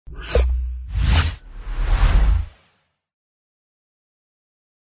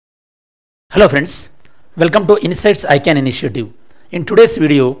Hello friends, welcome to Insights ICANN initiative. In today's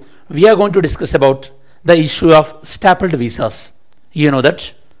video, we are going to discuss about the issue of stapled visas. You know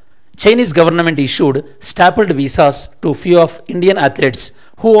that Chinese government issued stapled visas to few of Indian athletes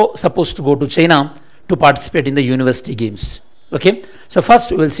who are supposed to go to China to participate in the university games. Okay, so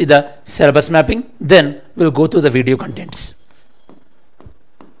first we will see the syllabus mapping, then we will go to the video contents.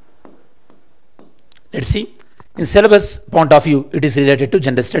 Let's see. In syllabus point of view, it is related to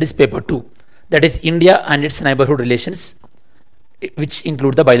Gender Studies paper 2. That is India and its neighborhood relations, which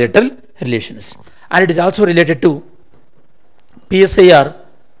include the bilateral relations. And it is also related to PSIR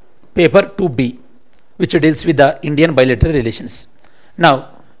paper 2B, which deals with the Indian bilateral relations. Now,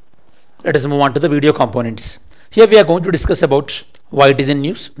 let us move on to the video components. Here we are going to discuss about why it is in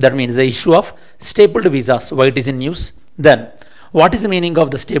news. That means the issue of stapled visas, why it is in news. Then, what is the meaning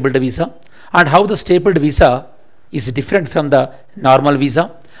of the stapled visa and how the stapled visa is different from the normal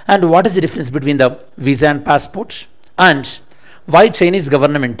visa, and what is the difference between the visa and passport, and why Chinese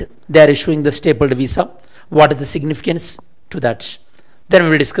government they are issuing the stapled visa, what is the significance to that. Then we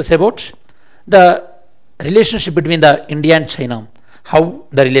will discuss about the relationship between the India and China, how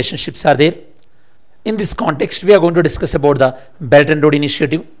the relationships are there. In this context, we are going to discuss about the Belt and Road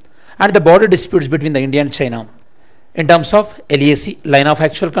Initiative and the border disputes between the India and China in terms of LAC, line of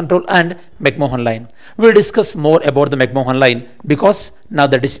actual control, and McMahon line. We will discuss more about the McMahon line because now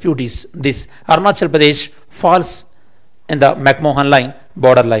the dispute is this: Arunachal Pradesh falls in the McMahon line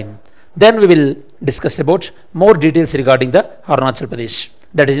border line. Then we will discuss about more details regarding the Arunachal Pradesh.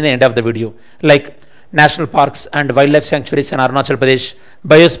 That is in the end of the video, like national parks and wildlife sanctuaries in Arunachal Pradesh,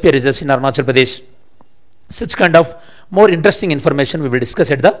 biosphere reserves in Arunachal Pradesh. Such kind of more interesting information we will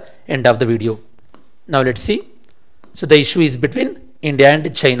discuss at the end of the video. Now let's see. So the issue is between India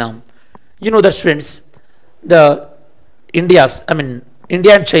and China. You know that friends, India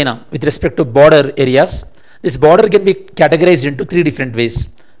and China with respect to border areas, this border can be categorized into three different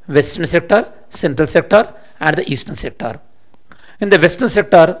ways: western sector, central sector, and the eastern sector. In the western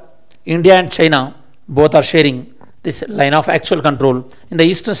sector, India and China both are sharing this line of actual control. In the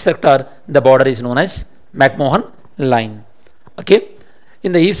eastern sector, the border is known as McMahon line. Okay.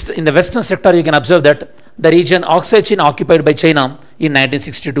 In the western sector, you can observe that the region Oxychin occupied by China in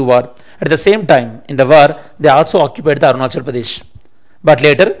 1962 war. At the same time, in the war, they also occupied the Arunachal Pradesh. But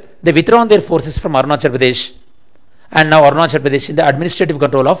later, they withdrawn their forces from Arunachal Pradesh, and now Arunachal Pradesh in the administrative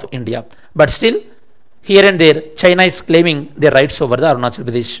control of India. But still, here and there, China is claiming their rights over the Arunachal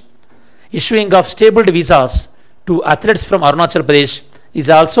Pradesh. Issuing of stapled visas to athletes from Arunachal Pradesh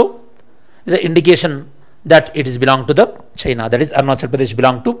is also an indication that it is belong to the China. That is, Arunachal Pradesh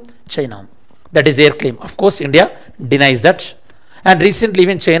belong to China. That is their claim. Of course, India denies that. And recently,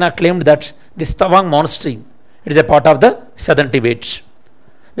 even China claimed that this Tawang monastery, it is a part of the southern Tibet.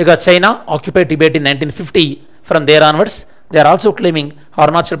 Because China occupied Tibet in 1950, from there onwards, they are also claiming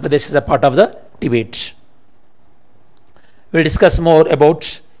Arunachal Pradesh is a part of the Tibet. We will discuss more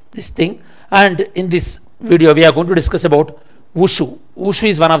about this thing. And in this video, we are going to discuss about Wushu. Wushu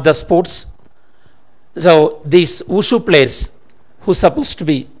is one of the sports. So these Wushu players who supposed to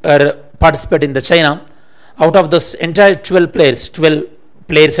be participate in the China, out of this entire 12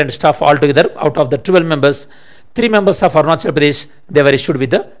 players and staff altogether, out of the 12 members, 3 members of Arunachal Pradesh, they were issued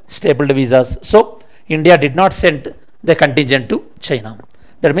with the stapled visas. So India did not send the contingent to China.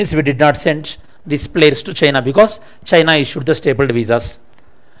 That means we did not send these players to China because China issued the stapled visas.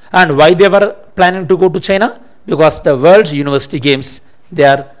 And why they were planning to go to China? Because the World University Games, they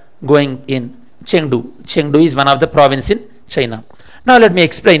are going in Chengdu. Chengdu is one of the province in China. Now let me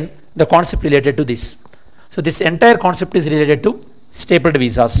explain the concept related to this. So this entire concept is related to stapled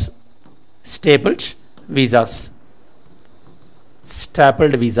visas. Stapled visas.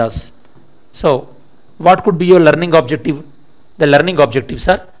 Stapled visas. So what could be your learning objective? The learning objectives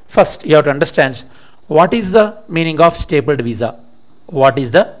are: first, you have to understand what is the meaning of stapled visa. What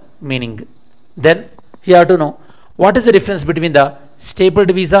is the meaning? Then you have to know what is the difference between the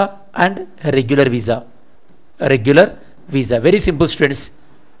stapled visa and regular visa. Regular visa. Very simple, students.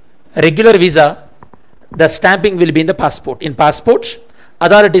 Regular visa, the stamping will be in the passport. In passport,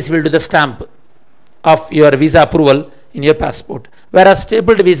 authorities will do the stamp of your visa approval in your passport. Whereas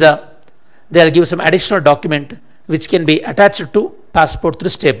stapled visa, they will give some additional document which can be attached to passport through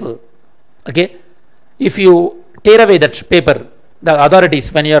staple. Okay. If you tear away that paper, the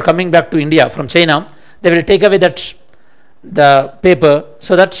authorities, when you are coming back to India from China, they will take away the paper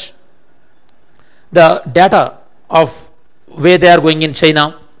so that the data of where they are going in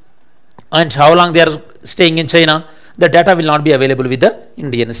China and how long they are staying in China, the data will not be available with the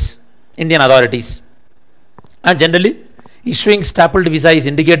Indian authorities. And generally, issuing stapled visa is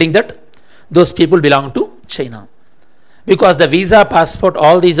indicating that those people belong to China. Because the visa, passport,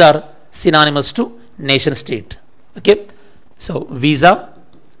 all these are synonymous to nation state. Okay. So visa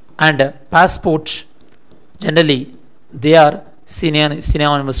and passport, generally they are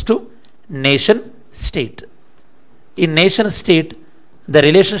synonymous to nation state. In nation state, the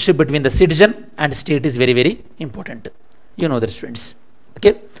relationship between the citizen and state is very, very important. You know that, students.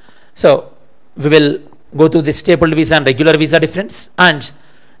 Okay. So we will go to the stapled visa and regular visa difference, and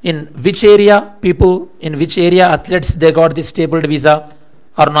in which area athletes they got this stapled visa.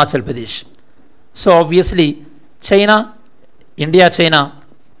 Arunachal Pradesh. So obviously China, India, China,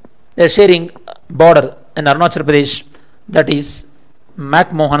 they are sharing border in Arunachal Pradesh, that is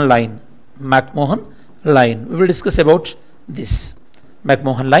McMahon line. McMahon line. We will discuss about this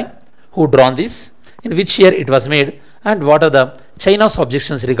McMahon line, who drawn this, in which year it was made, and what are the China's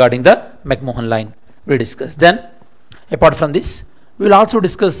objections regarding the McMahon line. We will discuss. Then apart from this, we will also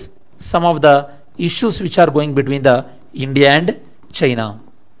discuss some of the issues which are going between the India and China.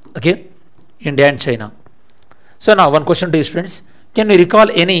 Okay, India and China. So now one question to you, students: can you recall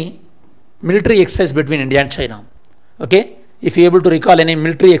any military exercise between India and China? Okay, if you are able to recall any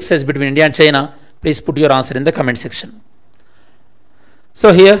military exercise between India and China, please put your answer in the comment section.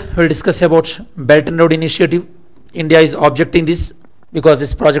 So here we will discuss about Belt and Road Initiative. India is objecting this because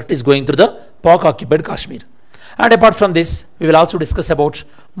this project is going through the Pak occupied Kashmir. And apart from this, we will also discuss about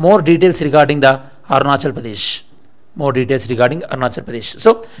more details regarding the Arunachal Pradesh. More details regarding Arunachal Pradesh.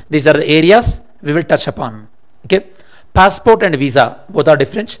 So these are the areas we will touch upon. Okay. Passport and visa, both are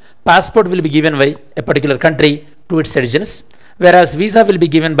different. Passport will be given by a particular country to its citizens, whereas visa will be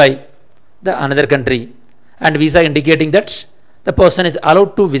given by the another country, and visa indicating that the person is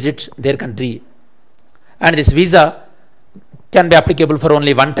allowed to visit their country, and this visa can be applicable for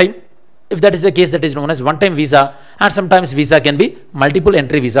only one time. If that is the case, that is known as one-time visa, and sometimes visa can be multiple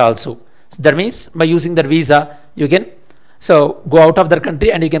entry visa also. So that means by using that visa, you can go out of the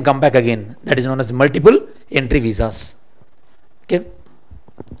country and you can come back again. That is known as multiple entry visas. Okay,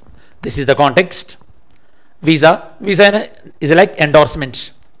 this is the context. Visa is like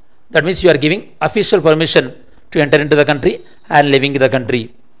endorsement. That means you are giving official permission to enter into the country and living in the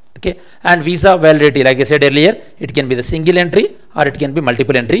country. Okay, and visa validity, like I said earlier, it can be the single entry or it can be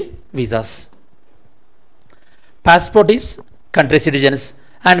multiple entry visas. Passport is country citizens,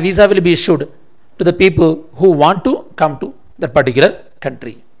 and visa will be issued to the people who want to come to that particular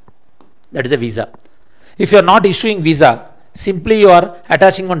country. That is the visa. If you are not issuing visa, simply you are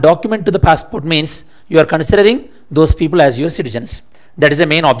attaching one document to the passport, means you are considering those people as your citizens. That is the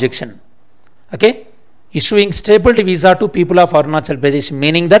main objection. Okay, issuing stapled visa to people of Arunachal Pradesh,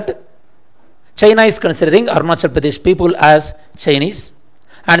 meaning that China is considering Arunachal Pradesh people as Chinese,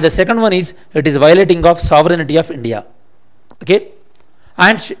 and the second one is it is violating of sovereignty of India. Okay,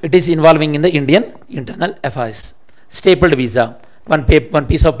 and it is involving in the Indian internal affairs. Stapled visa, one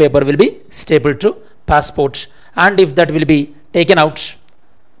piece of paper will be stapled to passport, and if that will be taken out,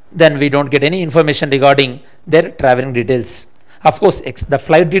 then we don't get any information regarding their traveling details. Of course, the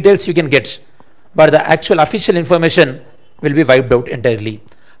flight details you can get, but the actual official information will be wiped out entirely.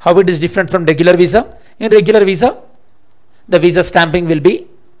 How it is different from regular visa? In regular visa, the visa stamping will be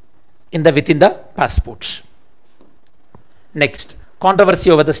within the passport. Next,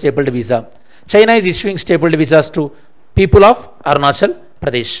 controversy over the stapled visa. China is issuing stapled visas to people of Arunachal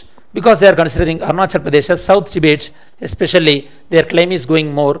Pradesh because they are considering Arunachal Pradesh as South Tibet, especially their claim is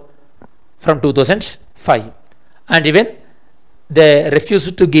going more from 2005, and even they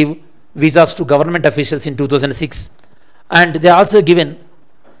refused to give visas to government officials in 2006, and they also given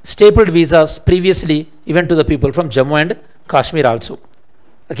stapled visas previously even to the people from Jammu and Kashmir also.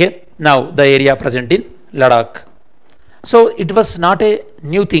 Okay, now the area present in Ladakh. So it was not a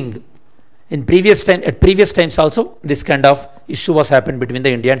new thing. In previous times also this kind of issue was happened between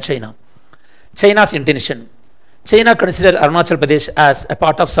the India and China. China's intention. China considered Arunachal Pradesh as a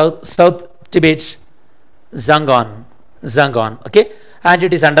part of South Tibet's Zangon. Okay, and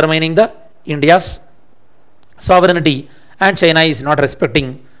it is undermining the India's sovereignty, and China is not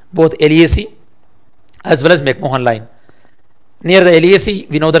respecting both LAC as well as McMahon line. Near the LAC,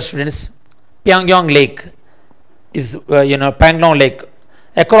 we know that, students, Pyongyang Lake is Panglong Lake.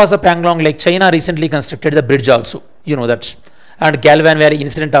 Across the Panglong Lake, China recently constructed the bridge also, you know that, and Galwan Valley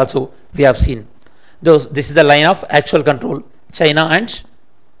incident also we have seen. This is the line of actual control, China and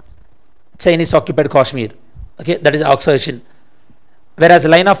Chinese occupied Kashmir. Okay, that is occupation. Whereas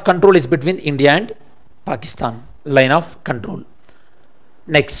line of control is between India and Pakistan. Line of control.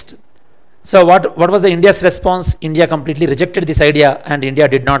 Next. So what was the India's response? India completely rejected this idea, and India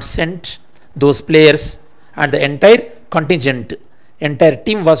did not send those players and the entire contingent entire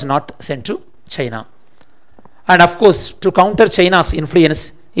team was not sent to China. And of course, to counter China's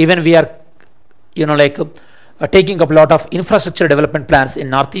influence, even we are, taking up a lot of infrastructure development plans in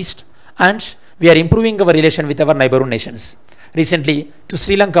Northeast, and we are improving our relation with our neighborhood nations. Recently, to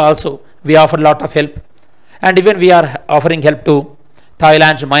Sri Lanka also, we offer a lot of help, and even we are offering help to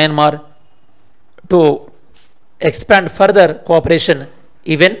Thailand, Myanmar, to expand further cooperation.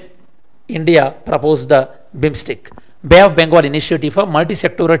 Even India proposed the BIMSTEC, Bay of Bengal Initiative for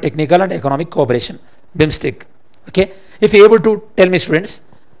Multi-Sectoral Technical and Economic Cooperation, BIMSTEC. Okay, if you are able to tell me, students,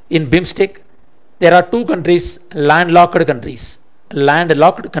 in BIMSTEC, there are two countries, landlocked countries.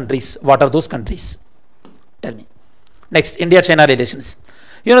 Landlocked countries. What are those countries? Tell me. Next, India-China relations.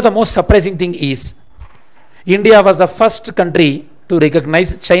 The most surprising thing is, India was the first country to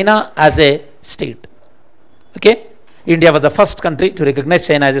recognize China as a state. Okay, India was the first country to recognize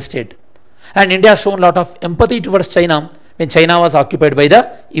China as a state, and India has shown a lot of empathy towards China when China was occupied by the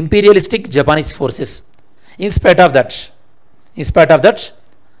imperialistic Japanese forces. In spite of that,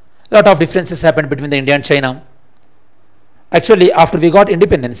 a lot of differences happened between the India and China. Actually, after we got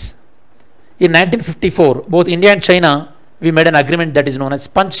independence in 1954, both India and China, we made an agreement that is known as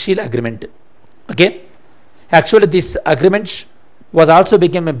Panchsheel Agreement. Okay, actually this agreement was also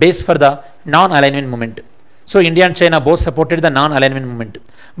became a base for the non-alignment movement. So India and China both supported the non-alignment movement.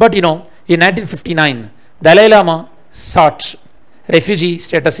 But in 1959, Dalai Lama sought refugee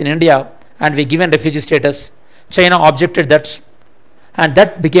status in India, and we given refugee status. China objected that, and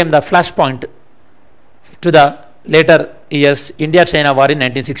that became the flashpoint to the later years India-China war in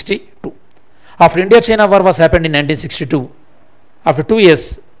 1962. After India-China war was happened in 1962, after 2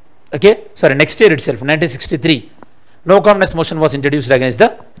 years, next year itself, 1963, no confidence motion was introduced against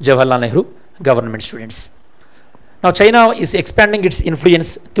the Jawaharlal Nehru government, students. Now China is expanding its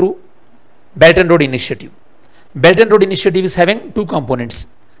influence through Belt and Road Initiative. Belt and Road Initiative is having two components,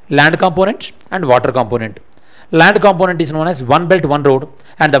 land component and water component. Land component is known as One Belt One Road,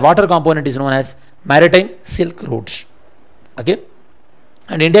 and the water component is known as Maritime Silk Roads. Okay,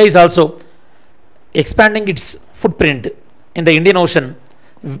 and India is also expanding its footprint in the Indian Ocean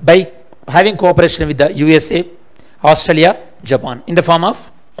by having cooperation with the USA, Australia, Japan in the form of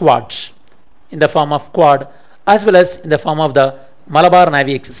quads, as well as in the form of the Malabar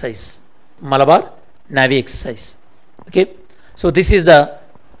Navy exercise. Okay, so this is the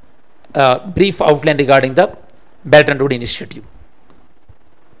brief outline regarding the Belt and Road Initiative.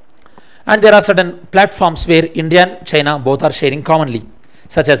 And there are certain platforms where India and China both are sharing commonly,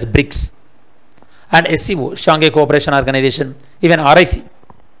 such as BRICS and SCO, Shanghai Cooperation Organization, even RIC,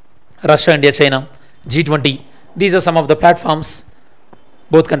 Russia, India, China, G20. These are some of the platforms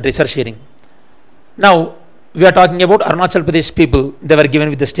both countries are sharing. Now, we are talking about Arunachal Pradesh people. They were given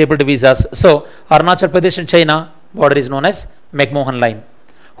with the stapled visas. So, Arunachal Pradesh and China border is known as McMahon line.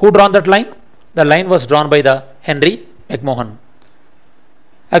 Who drawn that line? The line was drawn by the Henry McMahon.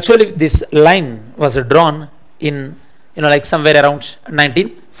 Actually, this line was drawn in, somewhere around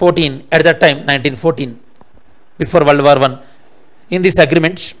 1914. At that time, 1914, before World War I. In this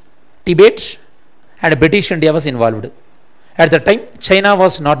agreement, Tibet and British India was involved. At that time, China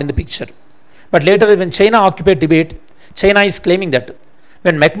was not in the picture. But later, when China occupied Tibet, China is claiming that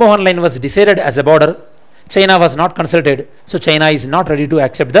when McMahon line was decided as a border, China was not consulted, so China is not ready to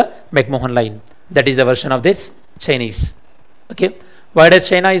accept the McMahon line. That is the version of this Chinese. Okay, why does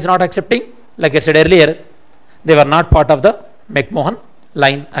China is not accepting? Like I said earlier, they were not part of the McMahon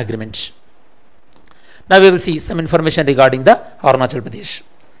line agreement. Now we will see some information regarding the Arunachal Pradesh.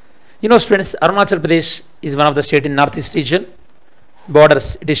 Students, Arunachal Pradesh is one of the state in Northeast region.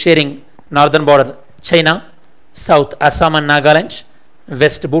 Borders, it is sharing northern border China, south Assam and Nagaland,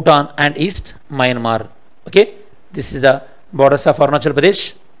 west Bhutan, and east Myanmar. Okay, this is the borders of Arunachal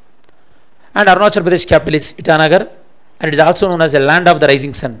Pradesh. And Arunachal Pradesh capital is Itanagar, and it is also known as the land of the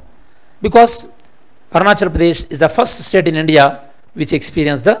rising sun, because Arunachal Pradesh is the first state in India which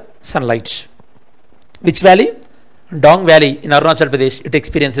experienced the sunlight. Which valley? Dong Valley in Arunachal Pradesh, it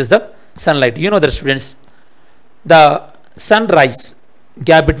experiences the sunlight. The students, the sunrise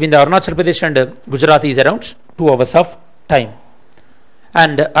gap between the Arunachal Pradesh and Gujarat is around 2 hours of time.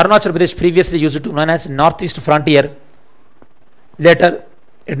 And Arunachal Pradesh previously used to known as Northeast Frontier. Later,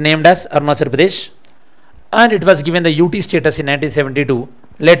 it named as Arunachal Pradesh, and it was given the UT status in 1972.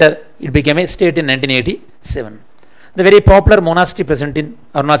 Later, it became a state in 1987. The very popular monastery present in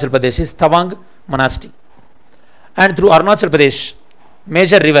Arunachal Pradesh is Tawang Monastery. And through Arunachal Pradesh,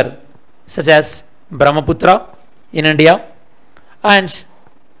 major river such as Brahmaputra in India, and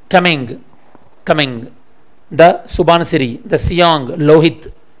coming the Subansiri, the Siang,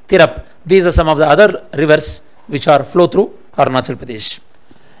 Lohit, Tirap. These are some of the other rivers which are flow through Arunachal Pradesh.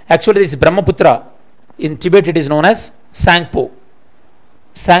 Actually, this Brahmaputra, in Tibet it is known as Sangpo.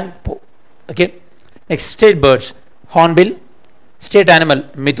 Sangpo. Okay. Next, state birds, hornbill, state animal,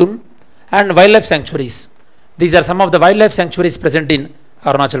 mithun, and wildlife sanctuaries. These are some of the wildlife sanctuaries present in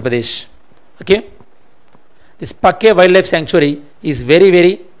Arunachal Pradesh. Okay. This Pakke Wildlife Sanctuary is very,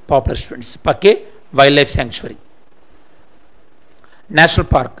 very popular, students. Pakke Wildlife Sanctuary. National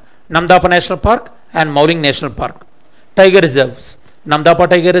Park, Namdapa National Park and Mauling National Park. Tiger Reserves, Namdapa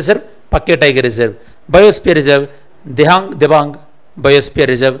Tiger Reserve, Pakke Tiger Reserve. Biosphere Reserve, Debang Biosphere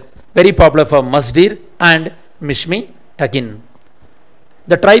Reserve, very popular for Masdeer and Mishmi Takin.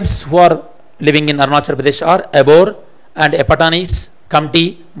 The tribes who are living in Arunachal Pradesh are Abor and Epatanis,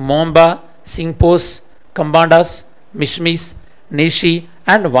 Kamti, Momba, Singpos, Kambandas, Mishmis, Nishi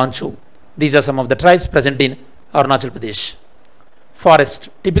and Wancho. These are some of the tribes present in Arunachal Pradesh. Forest,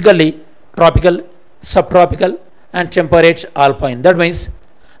 typically tropical, subtropical and temperate alpine. That means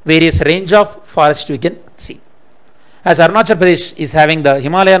various range of forest we can see. As Arunachal Pradesh is having the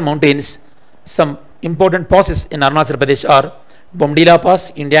Himalayan mountains, some important passes in Arunachal Pradesh are Bomdila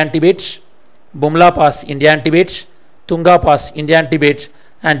Pass, India and Tibet, Bumla Pass, India and Tibet, Tunga Pass, India and Tibet,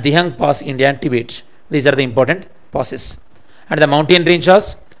 and Dihang Pass, India and Tibet. These are the important passes. And the mountain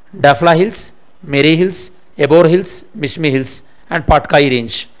ranges, Dafla Hills, Meri Hills, Ebor Hills, Mishmi Hills, and Patkai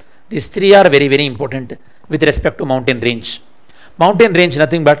Range. These three are very, very important with respect to mountain range. Mountain range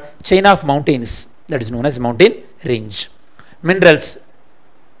nothing but chain of mountains, that is known as mountain range. Minerals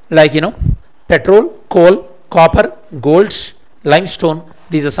like petrol, coal, copper, gold, limestone.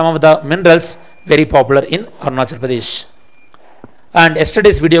 These are some of the minerals very popular in Arunachal Pradesh. And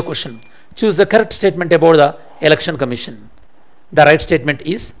yesterday's video question, choose the correct statement about the election commission. The right statement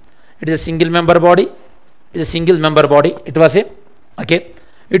is, it is a single member body. It is a single member body. It was a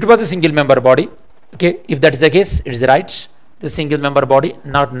single member body. Okay, if that is the case, it is right. The single member body,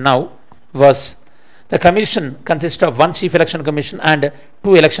 not now. Was the commission consists of one chief election commission and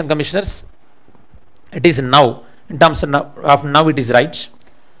two election commissioners. It is now, in terms of now it is right.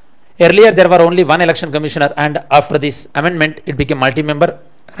 Earlier there were only one election commissioner, and after this amendment it became multi-member,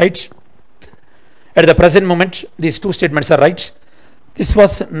 right? At the present moment these two statements are right. This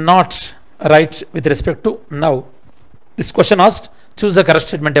was not right with respect to now. This question asked, choose the correct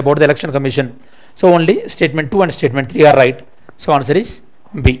statement about the election commission. So only statement 2 and statement 3 are right. So answer is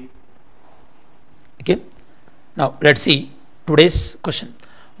B. Okay. Now let's see today's question.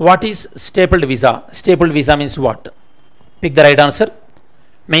 What is stapled visa? Stapled visa means what? Pick the right answer.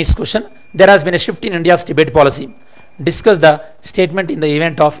 Mains question. There has been a shift in India's Tibet policy. Discuss the statement in the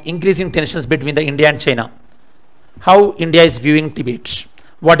event of increasing tensions between the India and China. How India is viewing Tibet.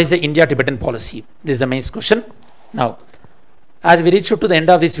 What is the India-Tibetan policy? This is the mains question. Now, as we reach to the end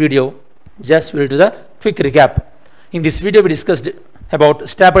of this video, just we'll do the quick recap. In this video, we discussed about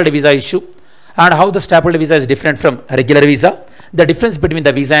stapled visa issue and how the stapled visa is different from regular visa, the difference between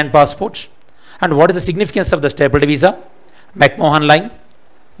the visa and passport, and what is the significance of the stapled visa, McMahon line,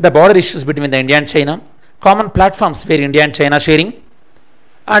 the border issues between the India and China, common platforms where India and China sharing,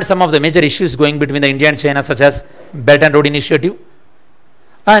 and some of the major issues going between the India and China, such as Belt and Road Initiative.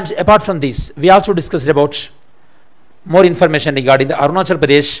 And apart from this, we also discussed about more information regarding the Arunachal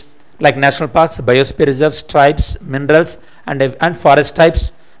Pradesh, like national parks, biosphere reserves, tribes, minerals, and forest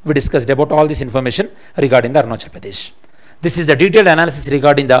types. We discussed about all this information regarding the Arunachal Pradesh. This is the detailed analysis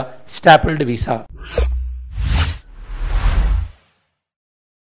regarding the stapled visa.